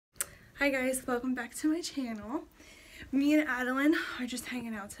Hi guys, welcome back to my channel. Me and Adeline are just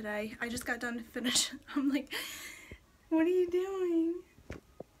hanging out today. I just got done to finish. I'm like, what are you doing?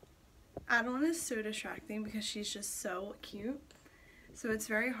 Adeline is so distracting because she's just so cute. So it's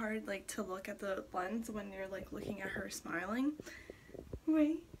very hard like to look at the lens when you're like looking at her smiling.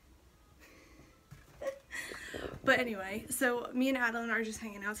 Wait. But anyway, so me and Adeline are just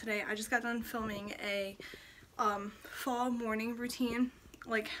hanging out today. I just got done filming a fall morning routine,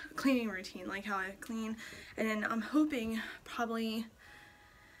 like cleaning routine, like how I clean, and then I'm hoping probably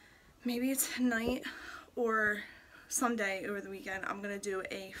maybe tonight or someday over the weekend I'm gonna do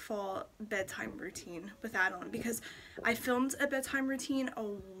a fall bedtime routine with Adeline, because I filmed a bedtime routine a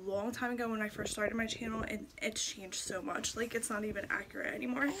long time ago when I first started my channel and it's changed so much, like it's not even accurate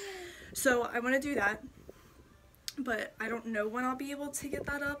anymore. So I want to do that, but I don't know when I'll be able to get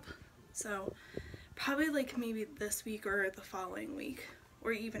that up, so probably like maybe this week or the following week,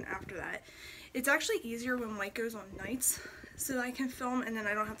 or even after that. It's actually easier when Mike goes on nights so that I can film and then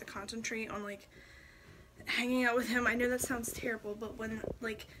I don't have to concentrate on like hanging out with him. I know that sounds terrible, but when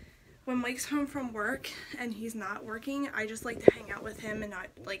Mike's home from work and he's not working, I just like to hang out with him and not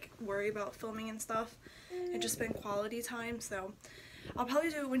like worry about filming and stuff and just spend quality time. So I'll probably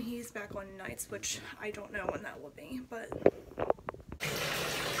do it when he's back on nights, which I don't know when that will be, but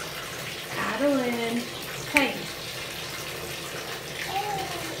Adeline, hey.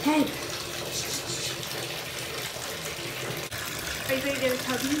 Hey. Are you ready to get a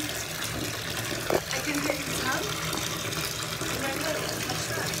tubby? I can get you a tub.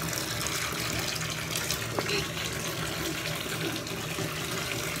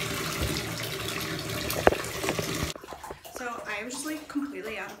 So I was just like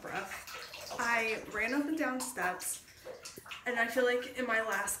completely out of breath. I ran up and down steps, and I feel like in my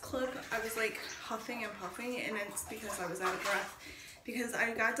last clip I was like huffing and puffing, and it's because I was out of breath. Because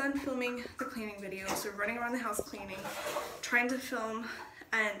I got done filming the cleaning video, so running around the house cleaning, trying to film,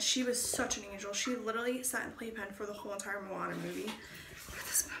 and she was such an angel. She literally sat in playpen for the whole entire Moana movie. Look at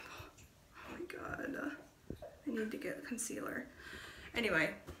this pimple. Oh my god. I need to get a concealer.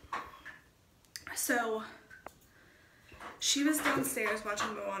 Anyway, so she was downstairs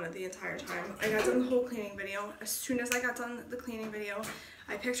watching Moana the entire time. I got done the whole cleaning video. As soon as I got done the cleaning video,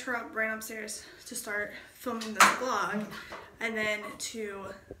 I picked her up, ran upstairs to start filming this vlog, and then to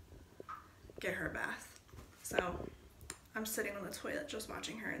get her a bath. So I'm sitting on the toilet just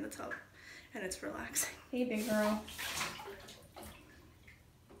watching her in the tub, and it's relaxing. Hey, big girl.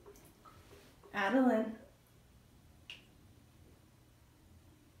 Adeline.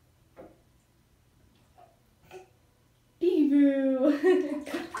 Bee-boo.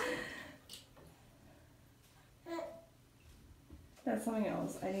 That's something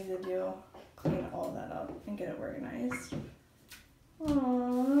else I need to do. Clean all of that up and get it organized.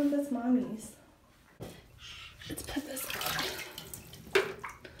 Aww, that's mommy's. Let's put this up.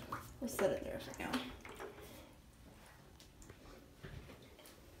 We'll set it there for now.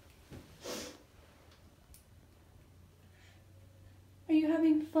 Are you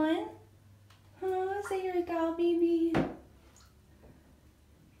having fun? Oh, say you're a doll baby.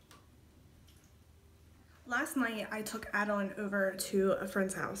 Last night I took Adeline over to a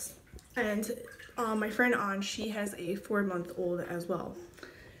friend's house, and my friend An, she has a 4-month-old as well.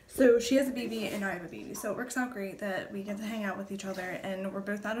 So she has a baby and I have a baby, so it works out great that we get to hang out with each other, and we're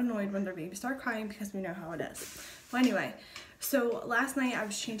both not annoyed when their babies start crying because we know how it is. Well, anyway, so last night I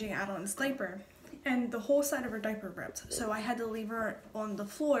was changing Adeline's diaper, and the whole side of her diaper ripped, so I had to leave her on the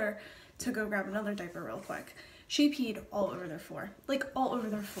floor to go grab another diaper real quick. She peed all over their floor, like all over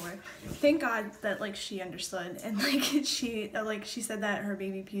their floor. Thank God that like she understood, and like she said that her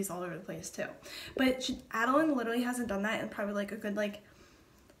baby pees all over the place too. But Adeline literally hasn't done that in probably like a good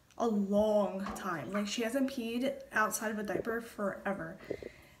a long time. Like she hasn't peed outside of a diaper forever.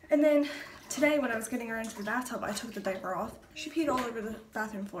 And then today when I was getting her into the bathtub, I took the diaper off. She peed all over the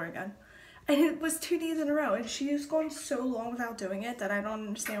bathroom floor again. And it was 2 days in a row, and she's gone so long without doing it that I don't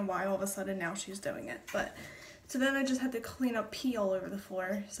understand why all of a sudden now she's doing it. But so then I just had to clean up pee all over the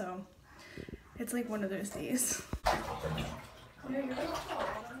floor, so it's like one of those days. Yeah, you're gonna fall.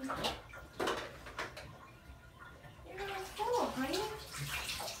 You're gonna fall, honey.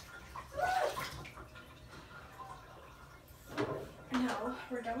 No,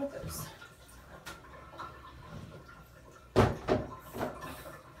 we're done with those.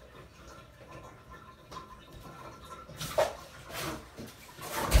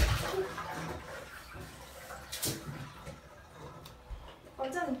 All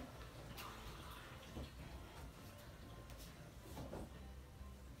done.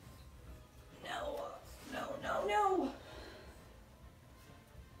 No, no, no, no.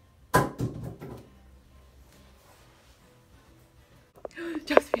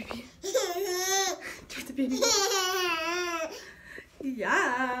 Just baby. Just baby.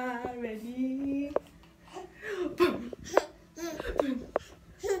 Yeah, ready. Boom. Boom.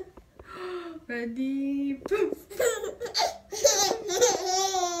 Ready. Boom.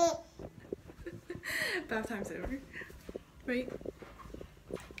 Bath time's over. Right?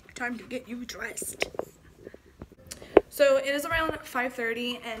 Time to get you dressed. So it is around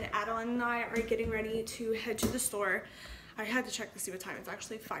 5:30 and Adeline and I are getting ready to head to the store. I had to check to see what time. It's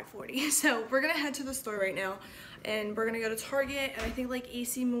actually 5:40. So we're gonna head to the store right now and we're gonna go to Target and I think like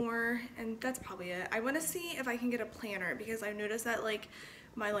AC Moore, and that's probably it. I wanna see if I can get a planner because I've noticed that like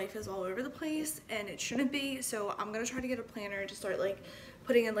my life is all over the place and it shouldn't be. So I'm gonna try to get a planner to start like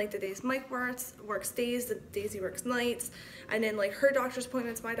putting in like the days Mike works days, the days he works nights, and then like her doctor's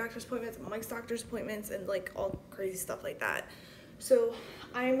appointments, my doctor's appointments, Mike's doctor's appointments, and like all crazy stuff like that. So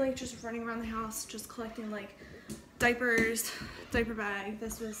I'm like just running around the house just collecting like diapers, diaper bag.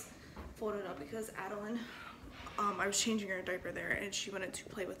 This was folded up because Adeline, I was changing her diaper there and she wanted to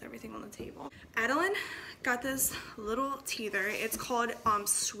play with everything on the table. Adeline got this little teether. It's called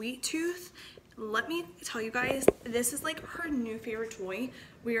Sweet Tooth. Let me tell you guys, this is like her new favorite toy.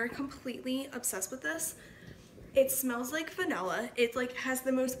 We are completely obsessed with this. It smells like vanilla. It like has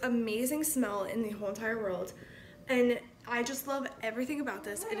the most amazing smell in the whole entire world. And I just love everything about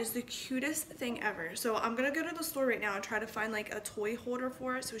this. It is the cutest thing ever. So I'm gonna go to the store right now and try to find like a toy holder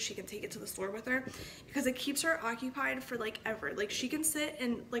for it so she can take it to the store with her, because it keeps her occupied for like ever. Like she can sit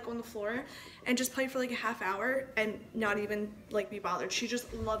and like on the floor and just play for like a half hour and not even like be bothered. She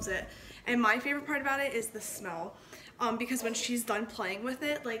just loves it. And my favorite part about it is the smell. Because when she's done playing with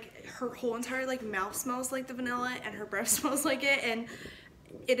it, like her whole entire like mouth smells like the vanilla and her breath smells like it, and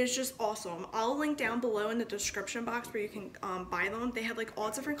it is just awesome. I'll link down below in the description box where you can buy them. They have like all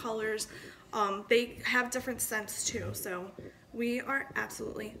different colors. They have different scents too. So we are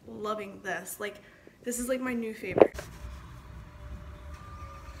absolutely loving this. Like this is like my new favorite.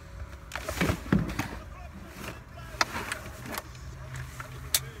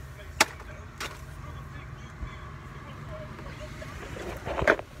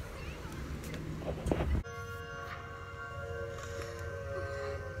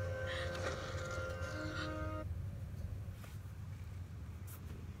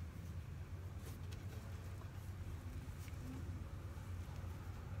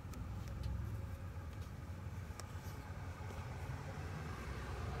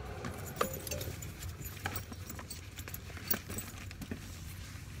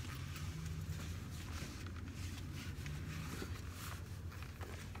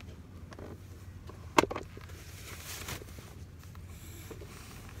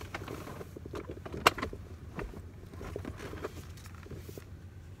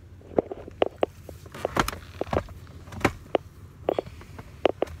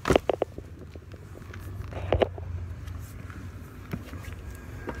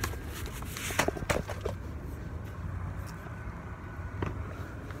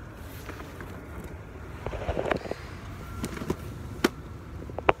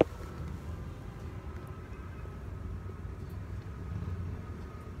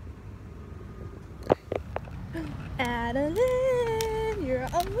 Adeline, you're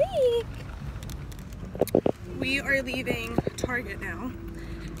awake. We are leaving Target now,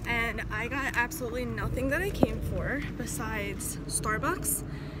 and I got absolutely nothing that I came for besides Starbucks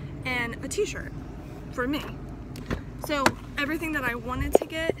and a t-shirt for me. So everything that I wanted to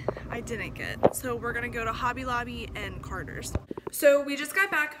get, I didn't get. So we're gonna go to Hobby Lobby and Carter's. So we just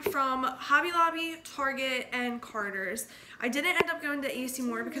got back from Hobby Lobby, Target, and Carter's. I didn't end up going to AC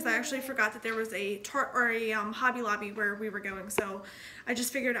Moore because I actually forgot that there was a Hobby Lobby where we were going. So I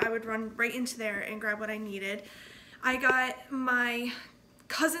just figured I would run right into there and grab what I needed. I got my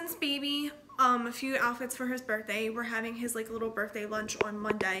cousin's baby a few outfits for his birthday. We're having his like little birthday lunch on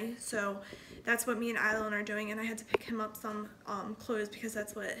Monday, so that's what me and Adeline are doing, and I had to pick him up some clothes because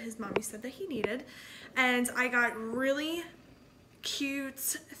that's what his mommy said that he needed. And I got really cute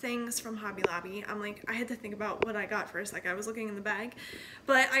things from Hobby Lobby. I had to think about what I got for a sec. I was looking in the bag,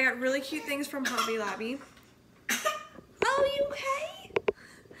 but I got really cute things from Hobby Lobby. Oh, you okay?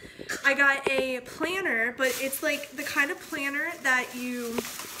 I got a planner, but it's like the kind of planner that you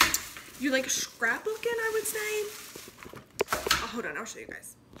like scrapbook in, I would say. Oh, hold on, I'll show you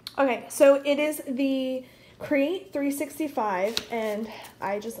guys. Okay, so it is the Create 365, and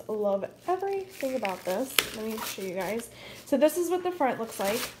I just love everything about this. Let me show you guys. So this is what the front looks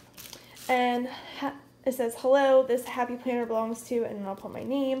like, and it says, hello, this happy planner belongs to, and then I'll put my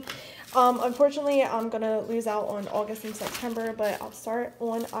name. Unfortunately, I'm gonna lose out on August and September, but I'll start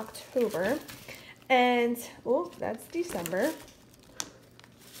on October. And, oh, that's December.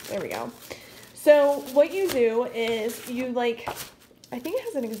 There we go. So what you do is you like, I think it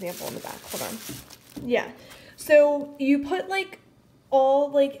has an example in the back. Hold on. Yeah. So you put like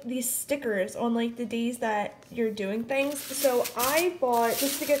all like these stickers on like the days that you're doing things. So I bought,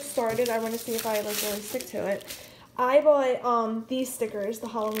 just to get started, I want to see if I like really stick to it. I bought these stickers, the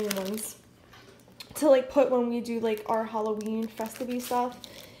Halloween ones, to like put when we do like our Halloween festive stuff.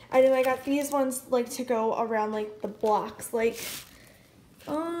 And then I got these ones like to go around like the blocks, like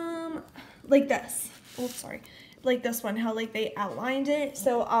this. Oh, sorry. Like this one, how like they outlined it.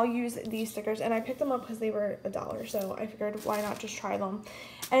 So I'll use these stickers, and I picked them up because they were $1, so I figured why not just try them.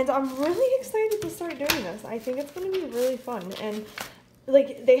 And I'm really excited to start doing this. I think it's going to be really fun. And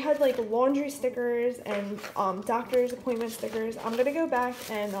like they had like laundry stickers and doctor's appointment stickers. I'm going to go back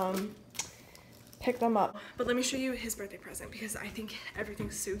and pick them up. But let me show you his birthday present, because I think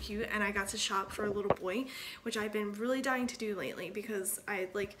everything's so cute, and I got to shop for a little boy, which I've been really dying to do lately because I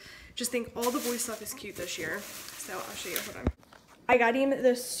like just think all the boy stuff is cute this year. So I'll show you. Hold on. I got him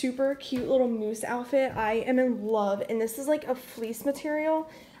this super cute little moose outfit. I am in love, and this is like a fleece material,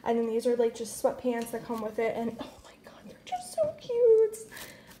 and then these are like just sweatpants that come with it, and oh my god, they're just so cute.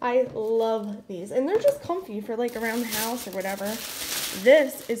 I love these, and they're just comfy for like around the house or whatever.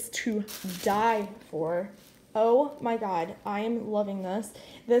 This is to die for. Oh my god, I am loving this.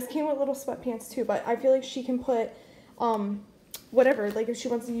 This came with little sweatpants too, but I feel like she can put whatever, like if she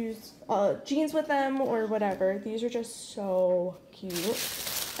wants to use jeans with them or whatever. These are just so cute.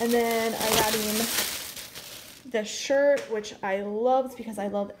 And then I got him this shirt, which I loved because I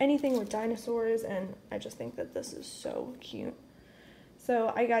love anything with dinosaurs, and I just think that this is so cute.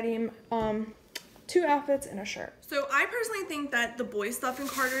 So I got him 2 outfits and a shirt. So I personally think that the boy stuff in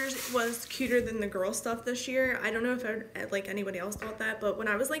Carter's was cuter than the girl stuff this year. I don't know if like anybody else thought that, but when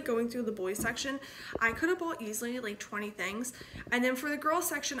I was like going through the boys section, I could have bought easily like 20 things. And then for the girls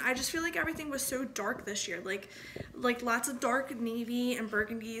section, I just feel like everything was so dark this year. Like lots of dark navy and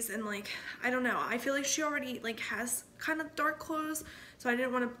burgundies, and like, I don't know. I feel like she already like has kind of dark clothes, so I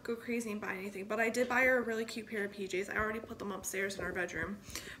didn't want to go crazy and buy anything. But I did buy her a really cute pair of PJs. I already put them upstairs in our bedroom,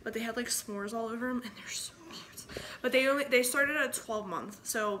 but they had like s'mores all over them, and they're so cute. But they started at 12 month,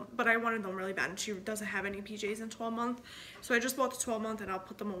 so, but I wanted them really bad, and she doesn't have any PJs in 12 month, so I just bought the 12 month, and I'll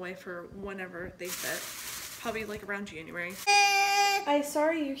put them away for whenever they fit, probably like around January. I'm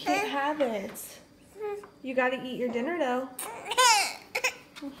sorry, you can't have it. You gotta eat your dinner though.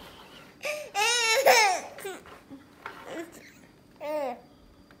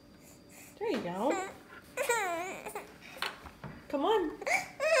 There you go. Come on.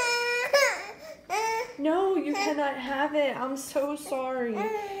 No, you cannot have it. I'm so sorry.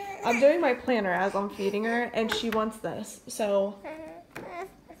 I'm doing my planner as I'm feeding her, and she wants this. So,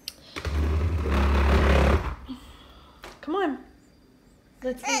 come on.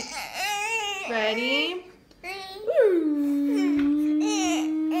 Let's eat. Ready?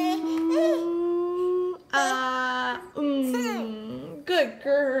 Good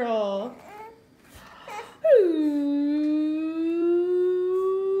girl.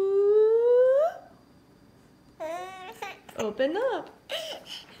 Open up.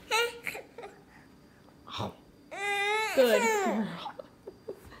 Good girl.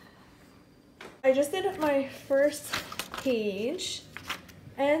 I just did my first page,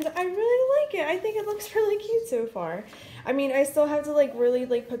 and I really like it. I think it looks really cute so far. I mean, I still have to like really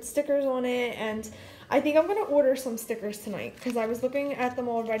like put stickers on it, and I think I'm gonna order some stickers tonight because I was looking at them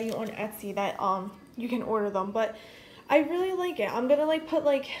already on Etsy that you can order them, but I really like it. I'm gonna like put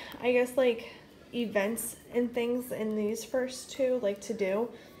like, I guess like events and things in these first 2 like to do,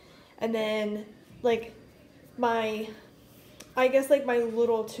 and then like my, I guess like my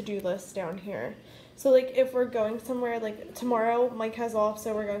little to-do list down here. So like if we're going somewhere, like tomorrow Mike has off,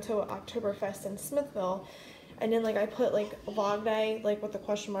 so we're going to Oktoberfest in Smithville. And then like I put like vlog day, like with the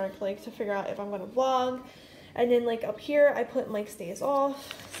question mark, like to figure out if I'm gonna vlog. And then like up here I put Mike's days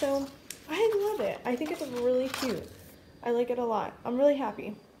off. So I love it. I think it's really cute. I like it a lot. I'm really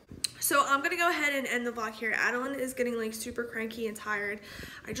happy. So I'm gonna go ahead and end the vlog here. Adeline is getting like super cranky and tired.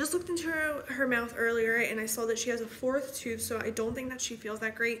 I just looked into her mouth earlier, and I saw that she has a 4th tooth, so I don't think that she feels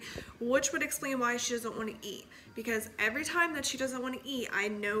that great, which would explain why she doesn't want to eat. Because every time that she doesn't want to eat, I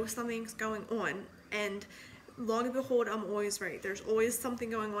know something's going on, and long and behold, I'm always right. There's always something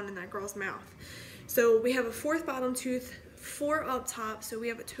going on in that girl's mouth. So we have a 4th bottom tooth, 4 up top, so we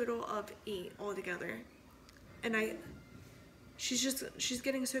have a total of 8 altogether. And she's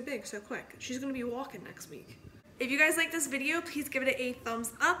getting so big so quick. She's gonna be walking next week. If you guys like this video, please give it a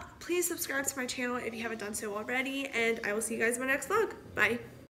thumbs up. Please subscribe to my channel if you haven't done so already, and I will see you guys in my next vlog. Bye.